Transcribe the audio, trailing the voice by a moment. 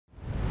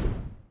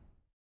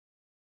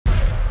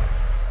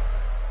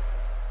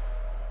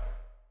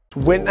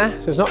Winter,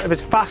 so it's not, if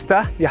it's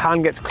faster, your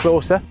hand gets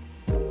closer.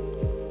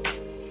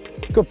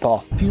 Good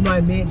par. A few of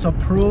my mates are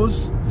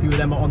pros, a few of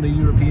them are on the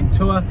European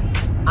tour,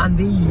 and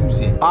they use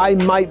it. I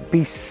might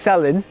be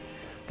selling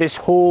this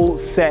whole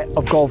set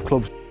of golf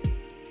clubs.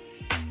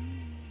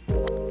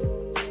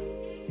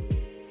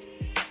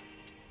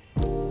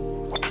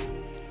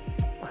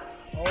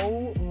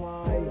 Oh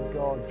my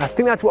God. I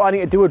think that's what I need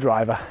to do a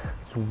driver.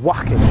 Just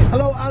whack it.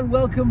 Hello and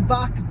welcome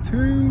back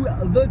to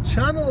the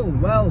channel.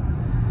 Well,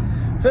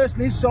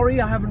 firstly,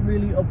 sorry I haven't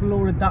really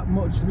uploaded that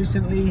much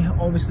recently.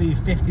 Obviously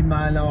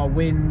 50-mile-an-hour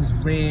winds,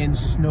 rain,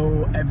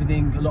 snow,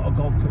 everything. A lot of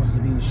golf courses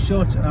have been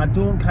shut, and I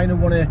don't kind of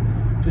want to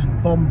just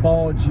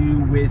bombard you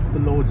with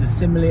loads of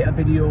simulator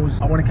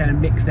videos. I want to kind of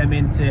mix them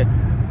into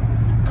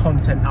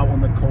content out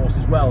on the course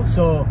as well.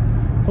 So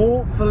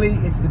hopefully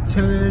it's the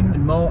turn,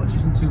 and March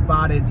isn't too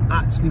bad. It's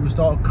actually, we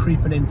start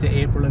creeping into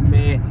April and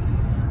May,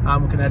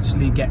 and we can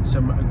actually get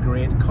some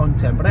great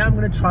content. But I am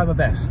going to try my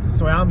best.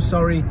 So I am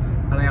sorry,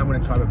 and I am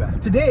going to try my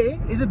best. Today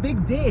is a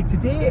big day.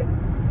 Today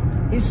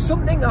is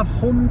something I've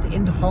hummed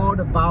and hawed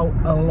about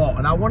a lot,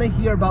 and I want to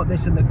hear about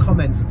this in the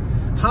comments.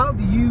 Have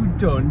you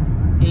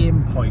done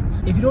aim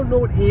points? If you don't know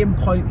what aim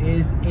point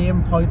is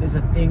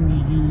a thing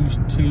you use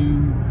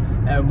to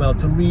well,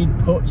 to read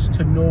putts,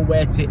 to know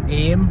where to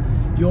aim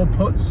your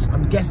putts.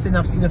 I'm guessing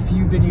I've seen a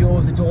few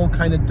videos, it's all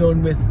kind of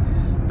done with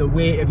the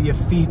weight of your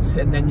feet,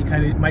 and then you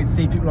kind of might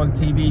see people on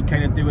TV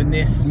kind of doing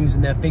this,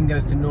 using their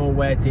fingers to know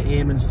where to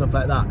aim and stuff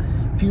like that.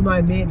 A few of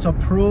my mates are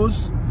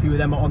pros, a few of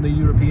them are on the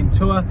European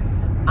tour,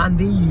 and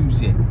they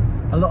use it.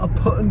 A lot of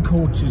putting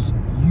coaches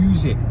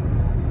use it.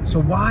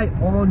 So why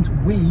aren't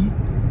we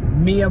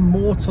mere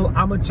mortal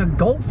amateur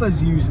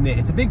golfers using it?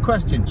 It's a big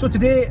question. So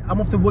today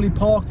I'm off to Woolly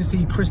Park to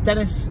see Chris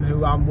Dennis,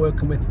 who I'm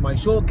working with for my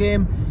short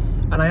game,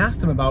 and I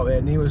asked him about it,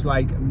 and he was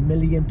like,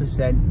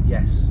 1,000,000%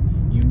 yes,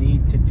 you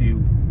need to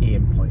do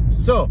aim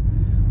points. So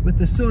with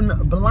the sun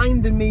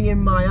blinding me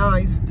in my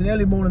eyes, it's an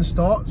early morning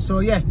start, so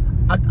yeah,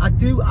 I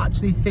do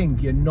actually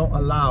think you're not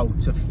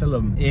allowed to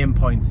film aim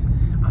points.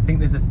 I think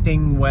there's a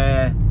thing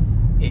where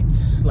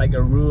it's like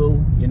a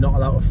rule, you're not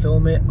allowed to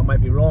film it. I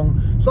might be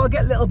wrong. So I'll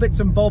get little bits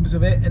and bobs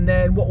of it, and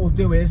then what we'll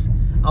do is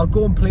I'll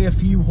go and play a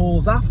few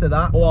holes after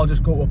that, or I'll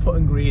just go to a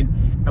putting green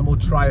and we'll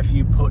try a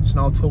few putts, and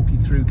I'll talk you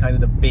through kind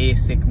of the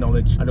basic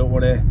knowledge. I don't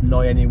want to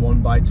annoy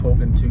anyone by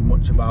talking too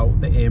much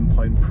about the aim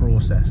point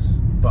process,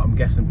 but I'm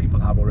guessing people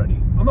have already.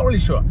 I'm not really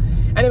sure.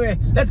 Anyway,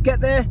 let's get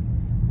there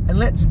and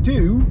let's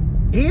do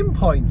aim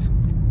point.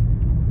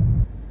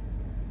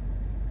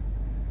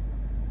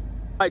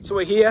 Right, so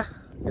we're here.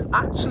 It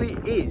actually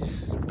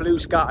is blue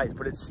skies,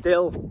 but it's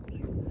still,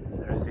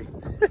 where is he?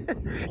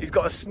 He's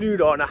got a snood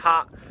on, a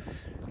hat,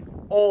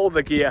 all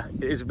the gear.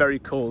 It is very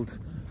cold.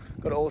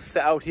 Got it all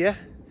set out here.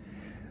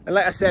 And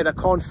like I said, I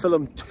can't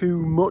film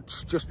too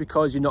much just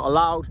because you're not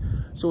allowed.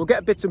 So we'll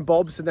get bits and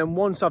bobs, and then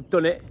once I've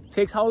done it,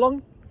 takes how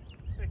long?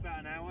 Takes about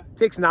an hour.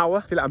 Takes an hour.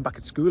 I feel like I'm back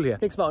at school here.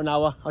 Takes about an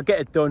hour. I'll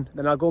get it done,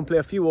 then I'll go and play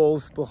a few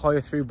holes. We'll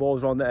hire 3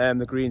 balls around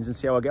the greens and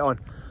see how I get on.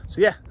 So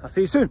yeah, I'll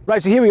see you soon.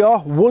 Right, so here we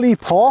are, Woolly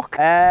Park.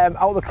 Out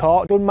of the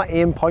car, done my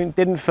aim point,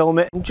 didn't film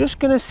it. I'm just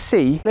gonna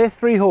play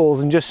 3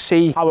 holes and just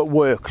see how it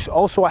works.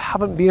 Also, I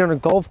haven't been on a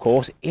golf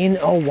course in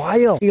a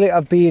while. I feel like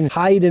I've been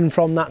hiding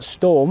from that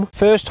storm.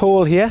 First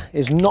hole here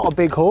is not a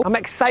big hole. I'm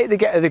excited to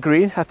get to the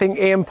green. I think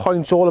aim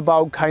point's all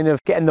about kind of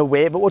getting the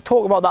weight, but we'll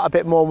talk about that a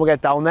bit more when we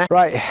get down there.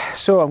 Right,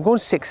 so I'm going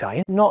 6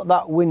 iron. Not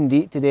that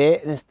windy today,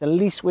 and it's the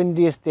least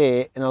windiest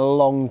day in a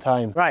long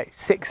time. Right,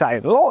 6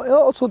 iron.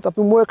 Also, I've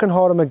been working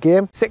hard on my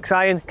game. 6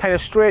 iron, kind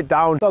of straight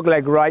down, dog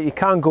leg right, you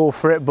can't go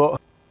for it,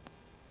 but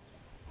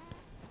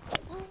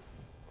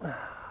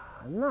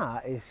and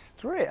that is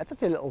straight. That's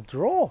actually a little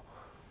draw,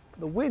 but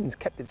the wind's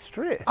kept it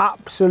straight.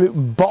 Absolute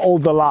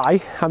bottled the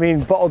lie. I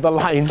mean, bottled the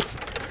line,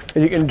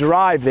 as you can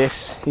drive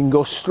this, you can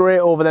go straight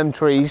over them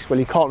trees. Well,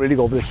 you can't really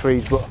go over the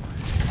trees, but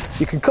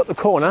you can cut the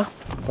corner,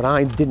 but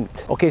I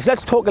didn't. Okay, so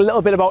let's talk a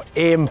little bit about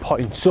aim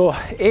point. So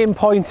aim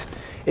point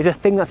is a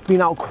thing that's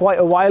been out quite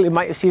a while. You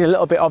might have seen a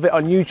little bit of it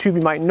on YouTube,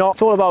 you might not.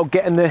 It's all about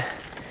getting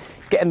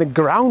the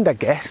ground, I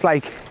guess,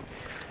 like,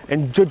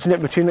 and judging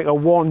it between like a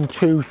 1,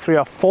 2, 3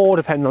 or 4,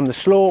 depending on the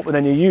slope, and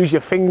then you use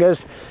your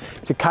fingers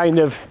to kind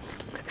of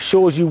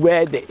shows you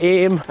where to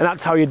aim, and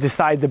that's how you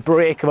decide the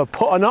break of a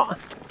putt or not.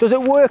 Does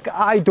it work?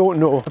 I don't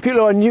know. For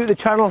people who are new to the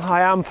channel,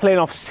 I am playing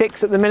off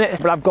 6 at the minute,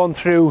 but I've gone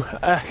through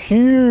a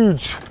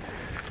huge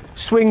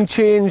swing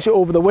change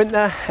over the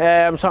winter,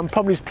 so I'm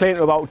probably playing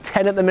to about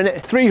 10 at the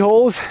minute. 3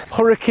 holes,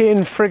 Hurricane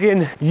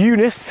friggin'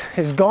 Eunice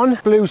is gone.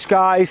 Blue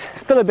skies,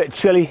 still a bit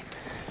chilly,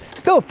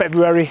 still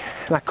February,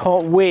 and I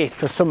can't wait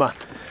for summer.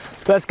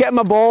 So let's get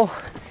my ball,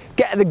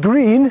 get to the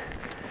green,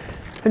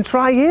 and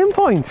try aim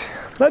point.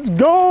 Let's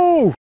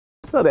go!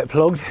 A little bit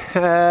plugged.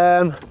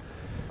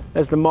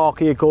 There's the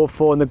marker you go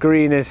for, and the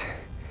green is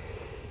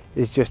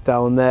just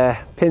down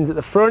there. Pins at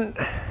the front.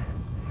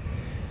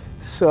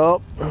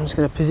 So I'm just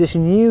going to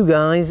position you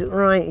guys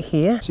right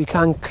here so you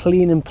can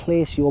clean and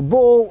place your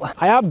ball.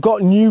 I have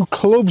got new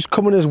clubs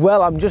coming as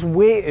well. I'm just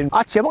waiting.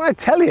 Actually, I'm not going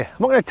to tell you. I'm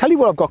not going to tell you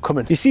what I've got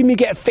coming. You see me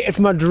get fitted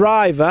for my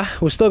driver.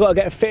 We've still got to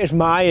get fitted for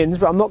my irons,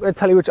 but I'm not going to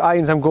tell you which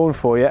irons I'm going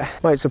for yet.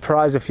 Might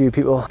surprise a few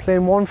people.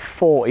 Playing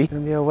 140.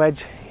 Going to be a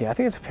wedge. Yeah, I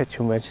think it's a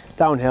pitching wedge.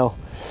 Downhill.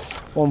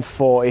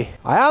 140.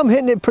 I am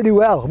hitting it pretty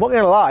well. I'm not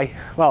going to lie.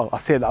 Well, I'll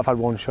say that I've had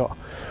one shot.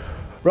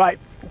 Right.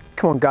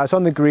 Come on guys,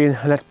 on the green,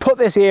 and let's put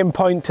this aim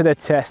point to the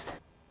test.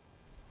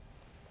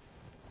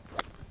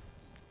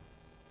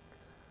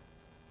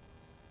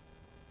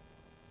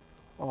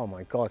 Oh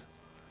my God.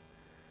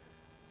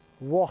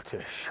 What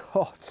a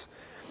shot.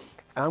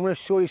 And I'm going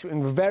to show you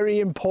something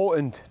very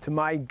important to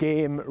my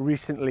game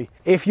recently.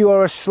 If you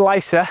are a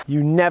slicer,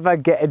 you never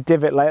get a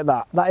divot like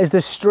that. That is the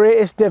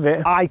straightest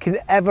divot I can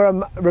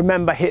ever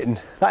remember hitting.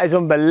 That is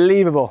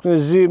unbelievable. I'm going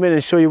to zoom in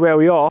and show you where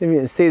we are. If you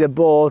can see the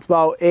ball, it's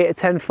about 8 to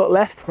 10 foot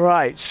left.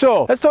 Right,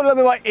 so let's talk a little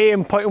bit about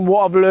aim point and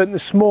what I've learned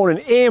this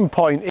morning. Aim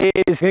point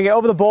is going to get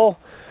over the ball,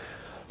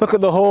 look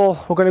at the hole.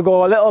 We're going to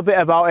go a little bit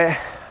about it,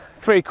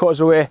 3/4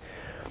 away.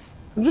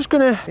 I'm just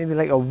gonna maybe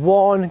like a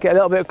 1, get a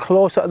little bit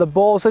closer to the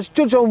ball. So let's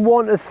judge on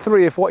 1 to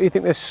 3 of what you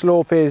think this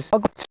slope is. I'll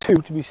go 2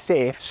 to be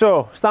safe.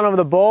 So stand over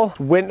the ball, it's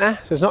winter,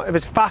 so it's not, if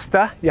it's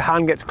faster, your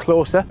hand gets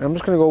closer. And I'm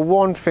just gonna go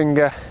 1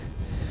 finger.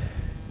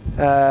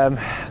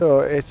 So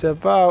it's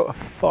about a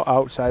foot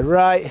outside,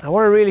 right? I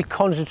wanna really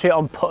concentrate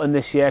on putting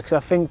this year because I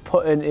think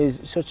putting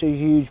is such a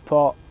huge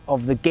part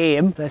of the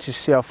game. Let's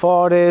just see how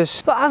far it is.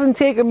 So that hasn't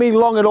taken me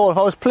long at all. If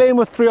I was playing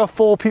with 3 or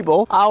 4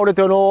 people, I would have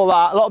done all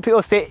that. A lot of people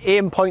say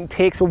aim point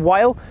takes a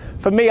while.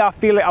 For me, I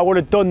feel like I would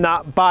have done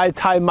that by the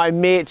time my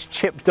mates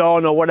chipped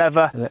on or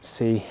whatever. And let's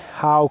see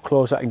how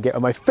close I can get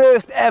on my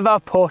first ever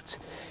putt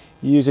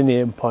using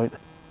aim point.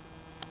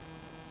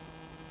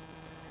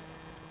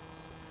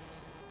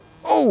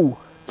 Oh!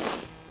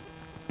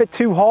 Bit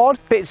too hard,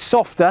 bit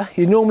softer.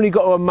 You normally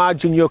got to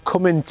imagine you're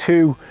coming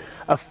to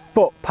a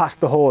foot past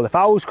the hole. If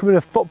I was coming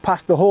a foot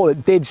past the hole,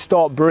 it did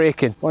start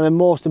breaking. One of the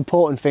most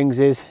important things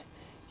is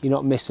you're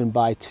not missing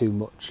by too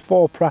much.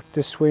 4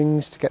 practice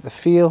swings to get the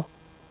feel.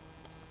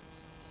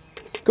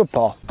 Good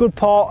par. Good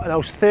par, and I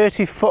was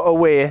 30 foot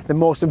away. The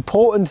most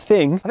important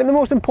thing, I think the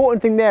most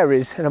important thing there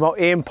is, and about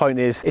aim point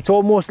is, it's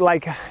almost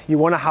like you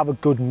want to have a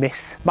good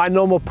miss. My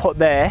normal putt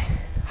there,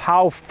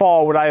 how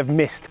far would I have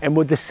missed, and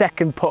would the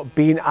second putt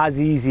been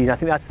as easy? And I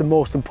think that's the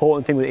most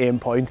important thing with aim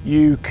point.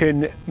 You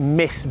can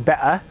miss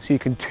better, so you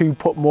can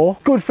 2-putt more.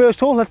 Good first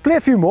hole, let's play a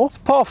few more. It's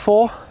par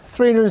 4,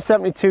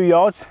 372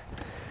 yards.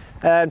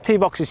 Tee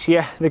box is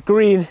here. The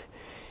green,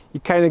 you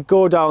kind of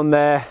go down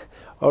there,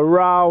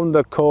 around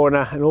the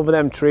corner, and over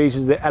them trees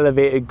is the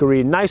elevated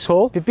green. Nice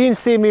hole. If you've been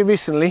seeing me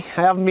recently,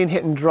 I haven't been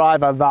hitting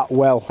driver that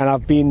well, and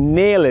I've been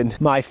nailing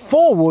my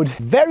forward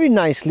very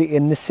nicely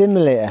in the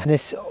simulator, and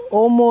it's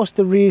almost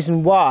the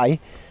reason why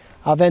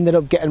I've ended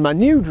up getting my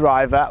new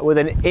driver with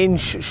an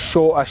inch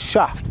shorter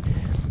shaft.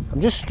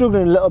 I'm just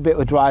struggling a little bit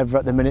with driver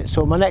at the minute,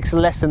 so my next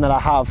lesson that I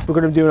have, we're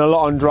going to be doing a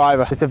lot on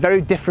driver. It's a very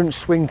different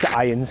swing to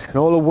irons, and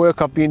all the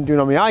work I've been doing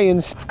on my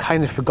irons, I've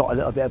kind of forgot a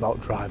little bit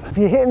about driver. If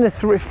you're hitting the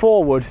 3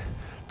 forward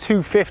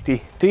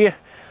 250,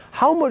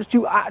 how much do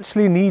you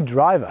actually need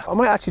driver? I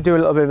might actually do a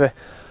little bit of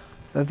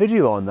a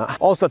video on that.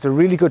 Also, that's a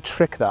really good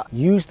trick, that.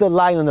 Use the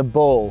line on the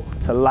ball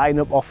to line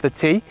up off the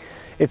tee.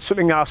 It's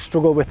something I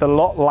struggle with a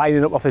lot,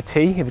 lining up off the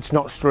tee if it's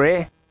not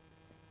straight.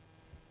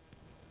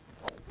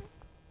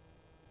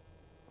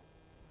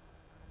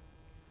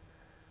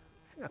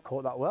 I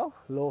caught that well,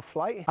 low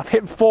flight. I've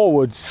hit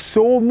forward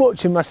so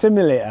much in my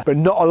simulator, but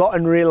not a lot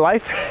in real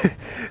life.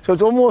 So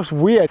it's almost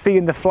weird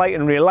seeing the flight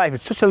in real life.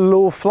 It's such a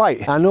low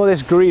flight. I know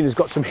this green has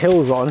got some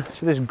hills on,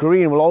 so this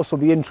green will also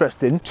be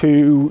interesting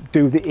to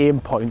do the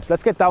aim point.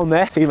 Let's get down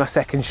there, see my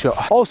second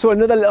shot. Also,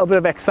 another little bit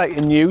of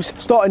exciting news.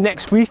 Starting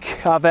next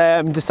week,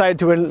 I've decided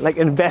to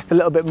invest a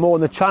little bit more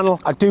in the channel.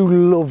 I do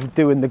love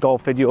doing the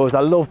golf videos.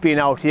 I love being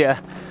out here.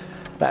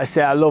 Like I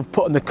say, I love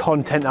putting the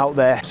content out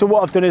there. So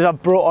what I've done is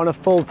I've brought on a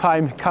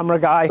full-time camera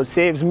guy. It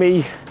saves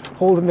me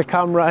holding the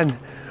camera and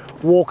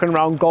walking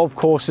around golf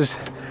courses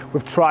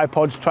with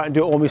tripods, trying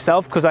to do it all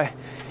myself, because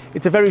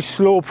it's a very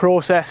slow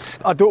process.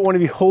 I don't want to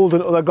be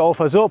holding other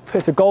golfers up.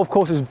 If the golf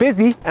course is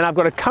busy and I've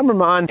got a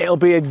cameraman, it'll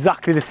be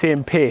exactly the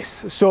same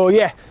pace. So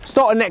yeah,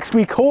 starting next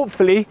week,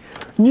 hopefully,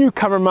 new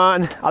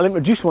cameraman. I'll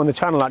introduce him on the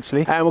channel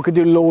actually, and we can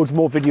do loads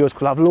more videos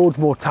because I'll have loads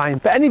more time.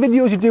 But any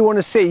videos you do want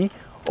to see,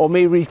 or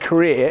me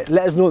recreate it,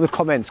 let us know in the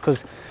comments,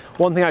 because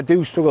one thing I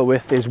do struggle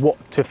with is what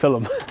to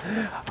film.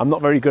 I'm not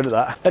very good at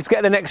that. Let's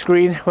get the next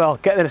green, well,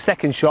 get the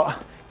second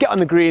shot, get on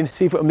the green,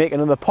 see if we can make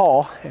another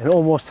par, and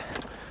almost,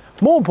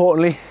 more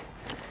importantly,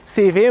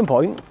 see if aim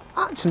point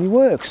actually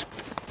works.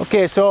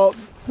 Okay, so,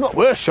 not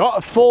worst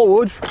shot,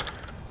 forward.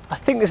 I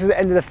think this is the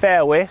end of the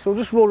fairway, so we'll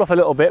just roll off a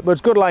little bit, but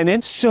it's good line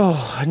in. So,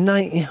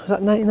 90, was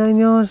that 99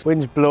 yards?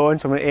 Wind's blowing,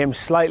 so I'm gonna aim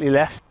slightly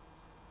left.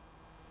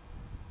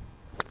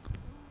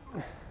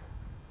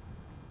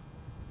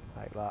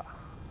 Like that.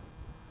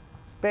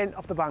 Spin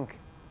off the bank.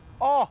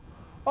 Oh,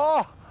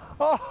 oh,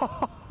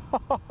 oh.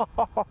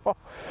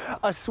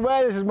 I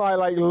swear this is my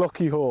like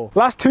lucky hole.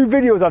 Last two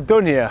videos I've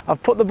done here,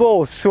 I've put the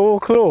ball so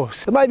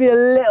close. It might be a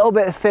little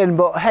bit thin,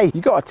 but hey,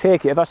 you gotta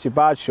take it if that's your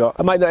bad shot.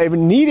 I might not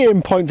even need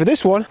aim point for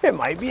this one. It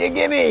might be a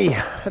gimme.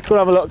 Let's go and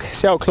have a look,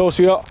 see how close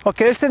we are.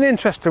 Okay, this is an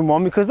interesting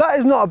one because that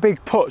is not a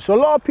big putt. So a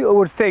lot of people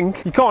would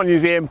think you can't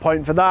use the aim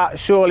point for that.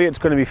 Surely it's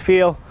gonna be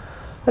feel.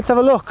 Let's have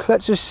a look,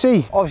 let's just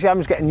see. Obviously I'm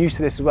just getting used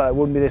to this as well, it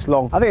wouldn't be this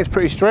long. I think it's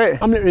pretty straight.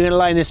 I'm literally gonna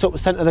line this up the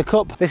centre of the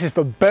cup. This is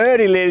for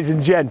birdie, ladies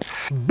and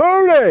gents.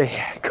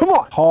 Birdie, come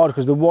on. Hard,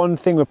 because the one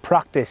thing with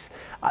practice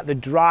at the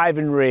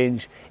driving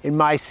range, in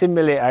my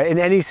simulator, in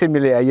any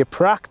simulator, you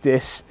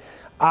practice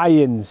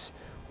irons,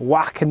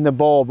 whacking the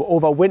ball, but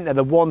over winter,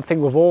 the one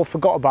thing we've all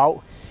forgot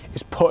about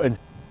is putting.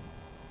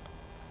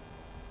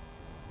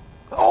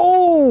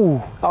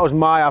 Oh, that was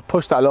I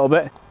pushed that a little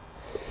bit.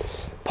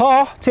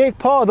 Par, take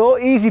par though,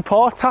 easy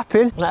par, tap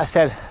in. Like I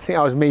said, I think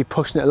that was me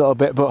pushing it a little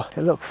bit, but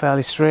it looked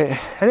fairly straight.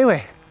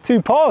 Anyway,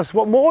 2 pars,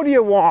 what more do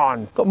you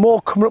want? Got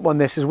more coming up on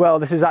this as well.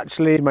 This is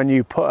actually my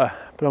new putter,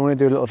 but I'm gonna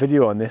do a little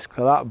video on this,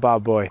 because that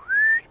bad boy.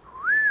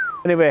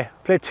 Anyway,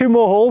 play 2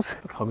 more holes.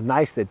 Look how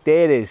nice the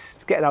day it is.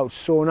 It's getting out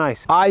so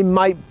nice. I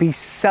might be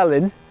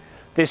selling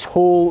this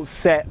whole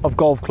set of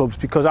golf clubs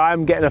because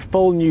I'm getting a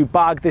full new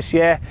bag this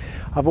year.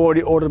 I've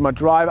already ordered my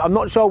driver. I'm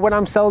not sure when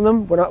I'm selling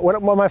them.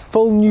 When my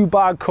full new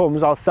bag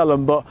comes, I'll sell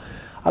them, but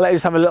I'll let you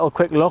just have a little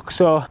quick look.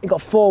 So I've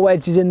got 4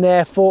 wedges in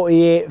there,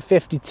 48,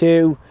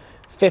 52,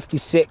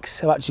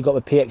 56. I've actually got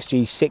my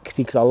PXG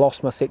 60 because I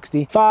lost my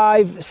 60.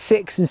 5,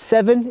 6 and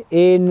 7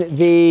 in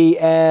the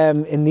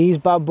in these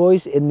bad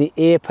boys, in the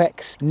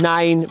Apex.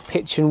 9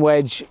 pitch and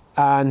wedge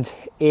and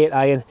 8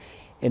 iron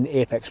in the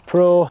Apex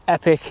Pro.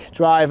 Epic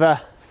driver,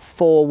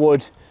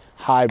 4-wood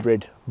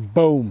hybrid.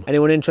 Boom.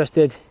 Anyone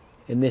interested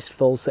in this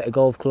full set of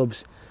golf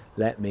clubs,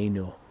 let me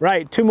know.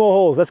 Right, 2 more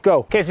holes, let's go.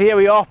 Okay, so here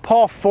we are,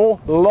 par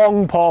 4,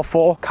 long par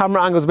 4.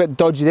 Camera angle's a bit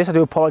dodgy this, I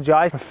do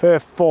apologise. I prefer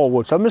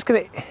 4-wood. So I'm just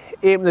gonna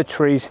aim the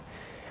trees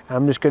and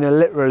I'm just gonna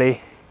literally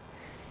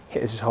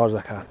hit this as hard as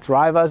I can.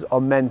 Drivers are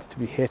meant to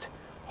be hit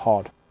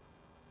hard.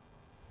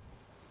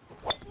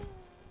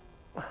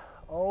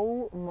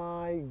 Oh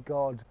my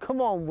God,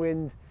 come on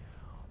wind.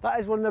 That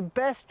is one of the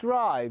best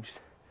drives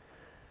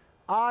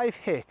I've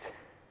hit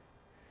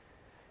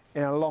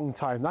in a long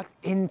time. That's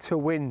into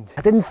wind.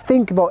 I didn't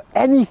think about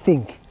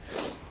anything.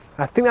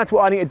 I think that's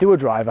what I need to do a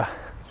driver,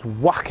 just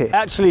whack it. I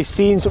actually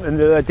seen something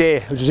the other day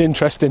which was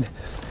interesting,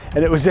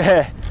 and it was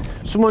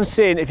someone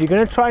saying if you're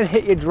going to try and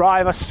hit your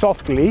driver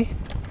softly,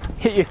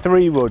 hit your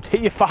 3-wood,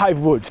 hit your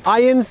 5-wood.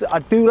 Irons, I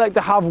do like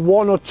to have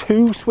 1 or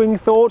 2 swing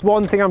thoughts.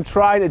 One thing I'm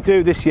trying to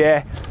do this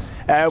year,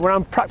 when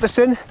I'm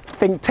practicing,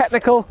 think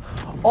technical,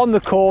 on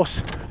the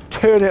course,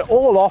 turn it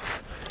all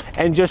off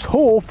and just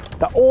hope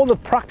that all the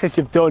practice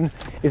you've done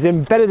is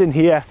embedded in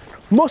here,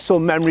 muscle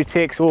memory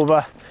takes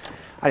over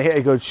and hit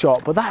a good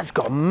shot. But that's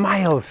got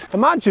miles.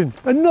 Imagine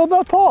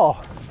another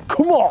par.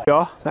 Come on.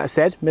 Yeah, like I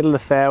said, middle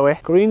of the fairway.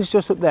 Green's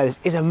just up there. This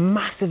is a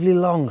massively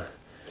long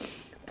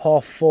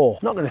par 4.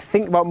 Not going to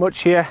think about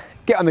much here.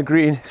 Get on the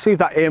green, see if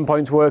that aim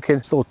point's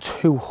working. Still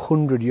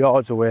 200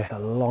 yards away. A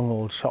long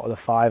old shot with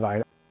a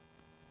 5-iron.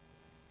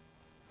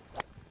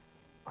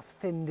 I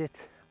thinned it.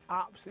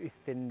 Absolutely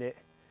thinned it.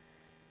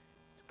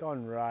 It's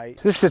gone right.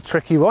 So this is a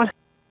tricky one.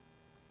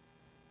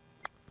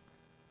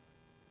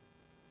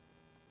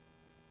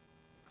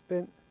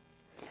 Spin.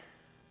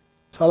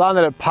 So I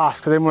landed at pass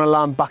because I didn't want to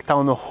land back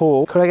down the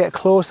hole. Could I get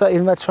closer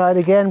even if I tried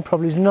again?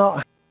 Probably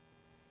not.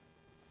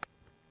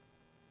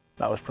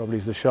 That was probably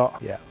the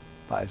shot. Yeah,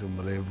 that is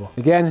unbelievable.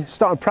 Again,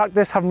 starting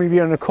practice, haven't really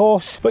been on the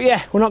course. But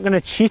yeah, we're not going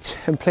to cheat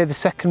and play the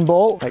second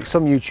ball like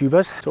some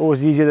YouTubers. It's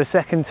always easier the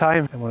second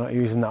time and we're not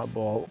using that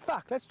ball. In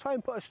fact, let's try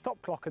and put a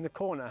stop clock in the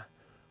corner.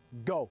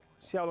 Go.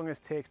 See how long this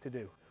takes to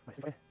do.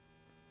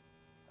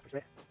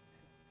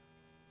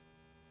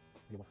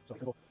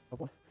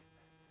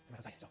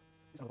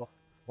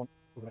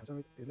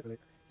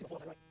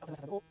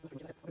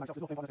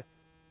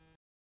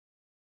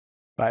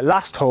 Right,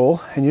 last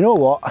hole, and you know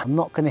what? I'm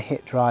not going to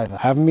hit driver.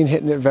 I haven't been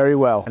hitting it very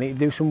well. I need to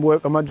do some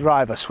work on my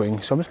driver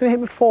swing, so I'm just going to hit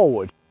my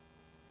 4-wood.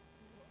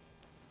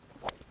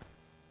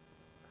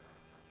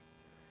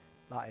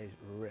 That is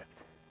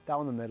ripped.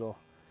 Down the middle,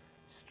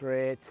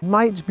 straight.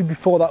 Might just be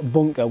before that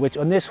bunker, which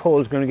on this hole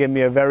is going to give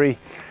me a very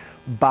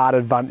bad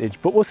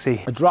advantage, but we'll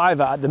see. A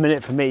driver at the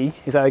minute for me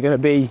is either going to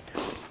be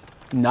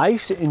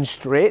nice and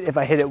straight if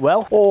I hit it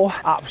well, or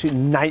absolute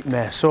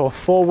nightmare. So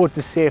 4-wood's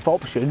a safe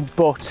option,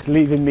 but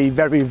leaving me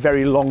very,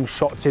 very long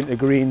shots into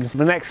greens.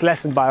 The next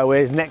lesson, by the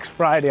way, is next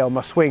Friday on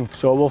my swing.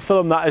 So we'll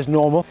film that as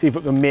normal, see if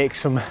we can make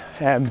some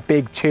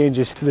big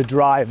changes to the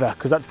driver,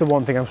 because that's the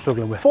one thing I'm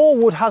struggling with.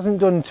 4-wood hasn't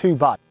done too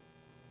bad.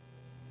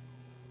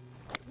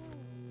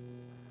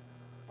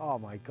 Oh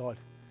my God,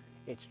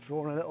 it's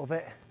drawn a little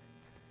bit.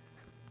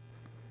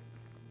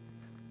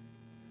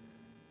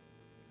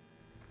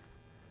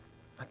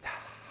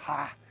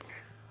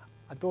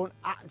 I don't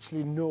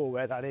actually know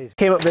where that is.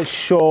 Came up a bit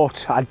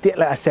short. Like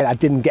I said, I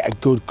didn't get a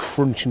good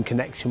crunching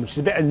connection, which is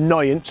a bit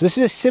annoying. So this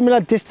is a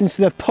similar distance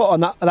to the putt on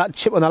that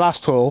chip on the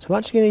last hole. So I'm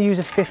actually going to use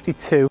a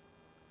 52.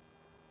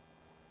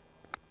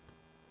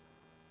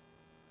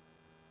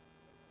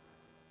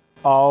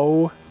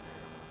 Oh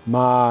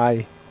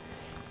my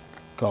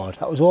God,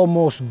 that was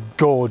almost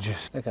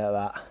gorgeous. Look at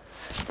that.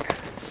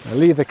 I'll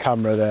leave the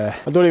camera there.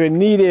 I don't even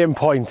need aim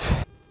point.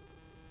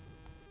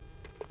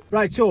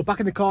 Right, so back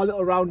in the car,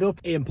 little roundup.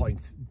 Aim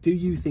point. Do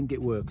you think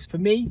it works? For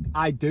me,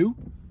 I do.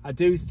 I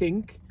do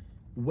think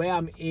where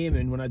I'm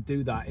aiming when I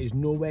do that is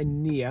nowhere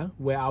near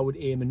where I would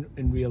aim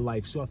in real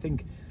life. So I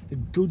think the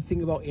good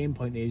thing about aim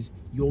point is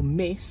your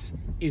miss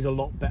is a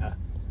lot better.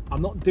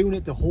 I'm not doing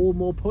it to hold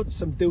more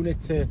putts. I'm doing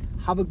it to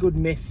have a good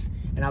miss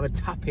and have a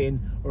tap in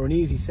or an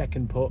easy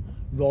second putt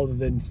rather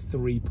than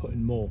 3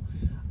 putting more.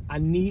 I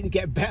need to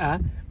get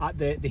better at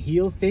the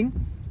heel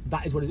thing.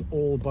 That is what it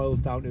all boils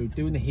down to.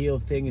 Doing the heel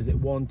thing, is it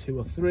 1, 2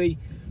 or 3?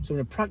 So I'm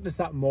gonna practice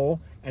that more,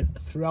 and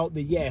throughout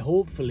the year,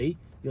 hopefully,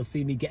 you'll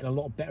see me getting a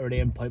lot better at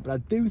aim point, but I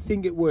do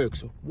think it works.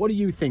 So what do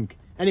you think?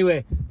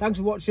 Anyway, thanks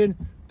for watching.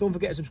 Don't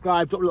forget to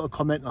subscribe, drop a little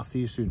comment, and I'll see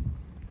you soon.